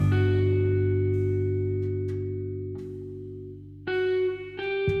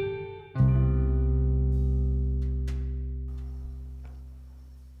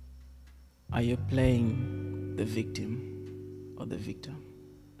you playing the victim or the victor?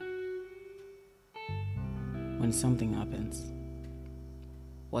 When something happens,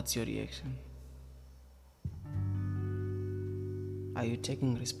 what's your reaction? Are you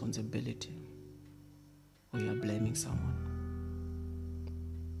taking responsibility or you are blaming someone?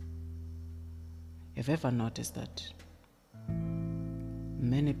 Have you ever noticed that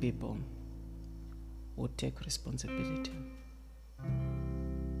many people who take responsibility,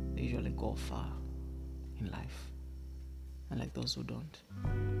 they usually go far in life, unlike those who don't?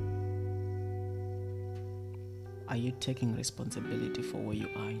 Are you taking responsibility for where you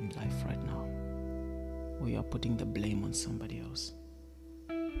are in life right now? Or you are putting the blame on somebody else?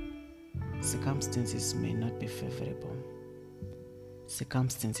 Circumstances may not be favorable.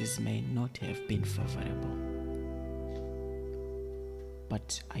 Circumstances may not have been favorable.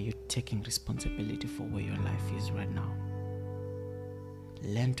 But are you taking responsibility for where your life is right now?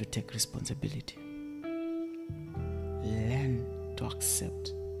 Learn to take responsibility. Learn to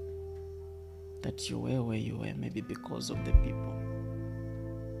accept that you were where you were maybe because of the people.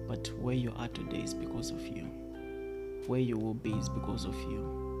 But where you are today is because of you. Where you will be is because of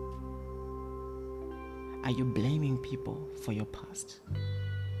you. Are you blaming people for your past?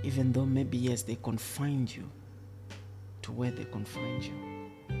 Even though maybe, yes, they confined you to where they confined you.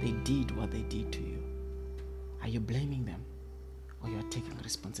 They did what they did to you. Are you blaming them? Or you are taking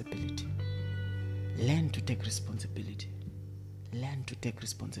responsibility? Learn to take responsibility. Learn to take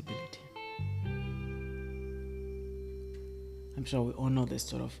responsibility. I'm sure we all know the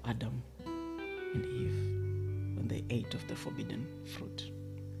story of Adam and Eve when they ate of the forbidden fruit.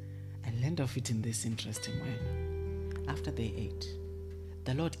 I learned of it in this interesting way. After they ate,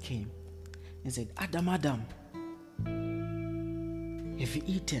 the Lord came and said, Adam, have you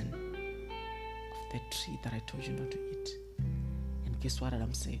eaten of the tree that I told you not to eat? And guess what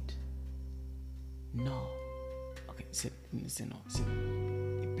Adam said? No. Okay, he said no. He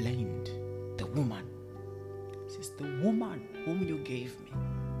blamed the woman. He says, the woman whom you gave me.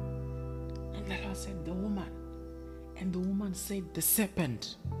 And the Lord said, the woman. And the woman said, the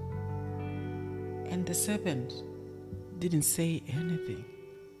serpent. And the serpent didn't say anything.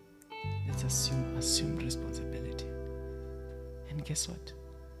 Let's assume responsibility. And guess what?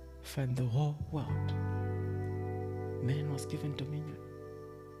 Find the whole world. Man was given dominion.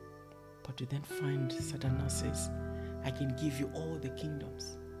 But you then find Satan now says, I can give you all the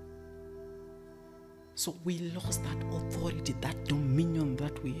kingdoms. So we lost that authority, that dominion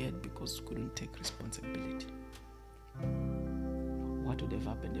that we had because we couldn't take responsibility. What would have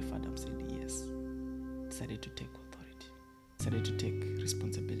happened if Adam said yes? Decided to take authority, decided to take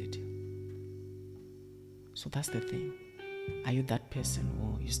responsibility. So that's the thing. Are you that person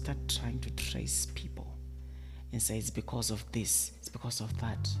who you start trying to trace people and say it's because of this, it's because of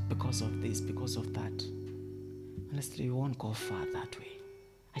that, because of this, because of that? Honestly, you won't go far that way.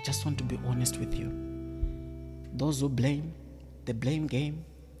 I just want to be honest with you. Those who blame, the blame game,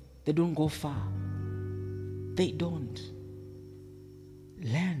 they don't go far. They don't.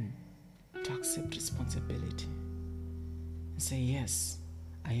 Learn to accept responsibility and say, yes,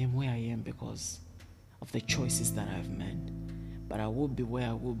 I am where I am because of the choices that I've made, but I will be where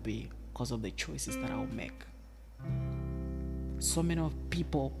I will be because of the choices that I'll make. So many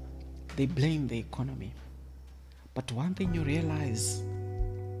people, they blame the economy, but one thing you realize,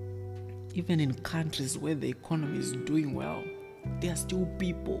 even in countries where the economy is doing well, there are still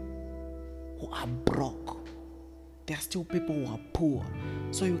people who are broke. There are still people who are poor.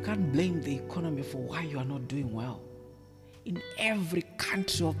 So you can't blame the economy for why you are not doing well. In every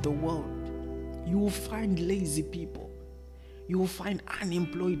country of the world, you will find lazy people. You will find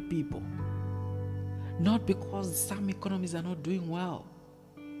unemployed people. Not because some economies are not doing well,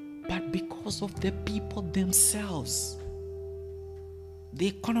 but because of the people themselves. The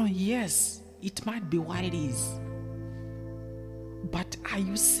economy, yes, it might be what it is. But are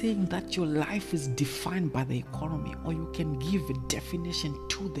you saying that your life is defined by the economy, or you can give a definition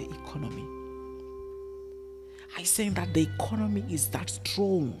to the economy? Are you saying that the economy is that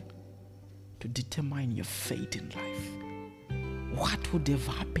strong to determine your fate in life? What would have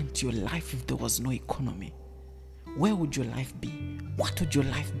happened to your life if there was no economy? Where would your life be? What would your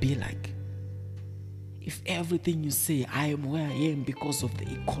life be like? If everything you say, I am where I am because of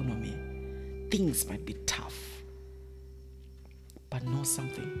the economy, things might be tough. But know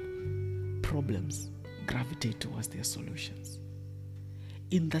something, problems gravitate towards their solutions.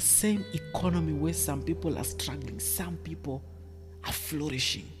 In the same economy where some people are struggling, some people are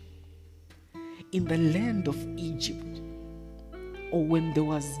flourishing. In the land of Egypt, or when there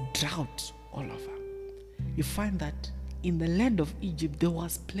was drought all over, you find that in the land of Egypt there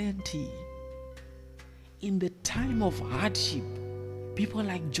was plenty. in the time of hardship, people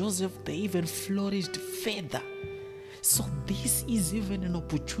like Joseph, they even flourished further. So this is even an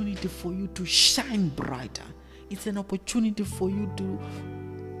opportunity for you to shine brighter. It's an opportunity for you to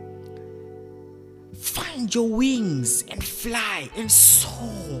find your wings and fly and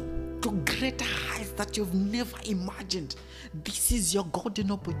soar to greater heights that you've never imagined. This is your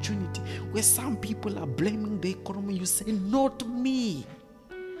golden opportunity where some people are blaming the economy. You say, not me.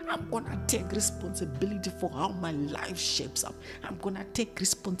 I'm going to take responsibility for how my life shapes up. I'm going to take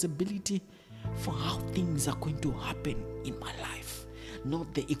responsibility for how things are going to happen in my life.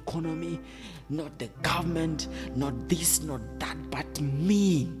 Not the economy, not the government, not this, not that, but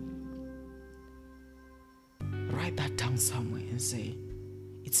me. Write that down somewhere and say,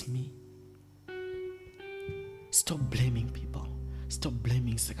 it's me. Stop blaming people. Stop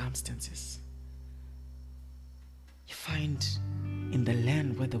blaming circumstances. You find in the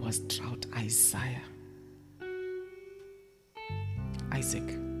land where there was drought, Isaac,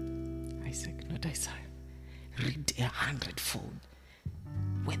 not Isaiah, reaped 100-fold.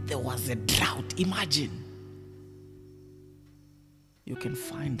 When there was a drought, imagine. You can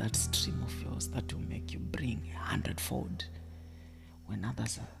find that stream of yours that will make you bring 100-fold when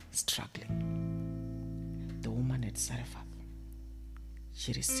others are struggling. The woman at Zarephath,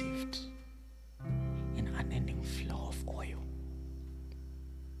 she received an unending flow of oil.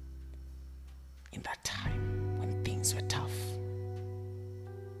 In that time when things were tough,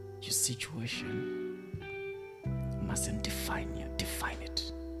 your situation mustn't define you. Define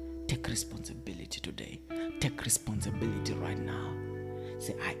it. Take responsibility today. Take responsibility right now.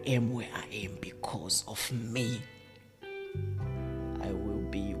 Say, I am where I am because of me. I will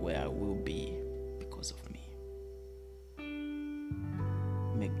be where I will be because of me.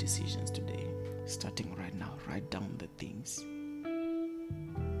 Make decisions today. Starting right now. Write down the things.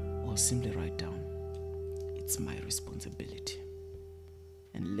 Or simply write down, it's my responsibility.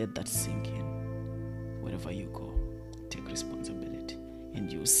 And let that sink in. Wherever you go, take responsibility. And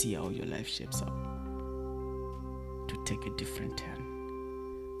you'll see how your life shapes up to take a different turn.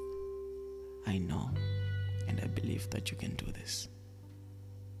 I know and I believe that you can do this.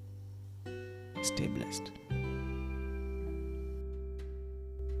 Stay blessed.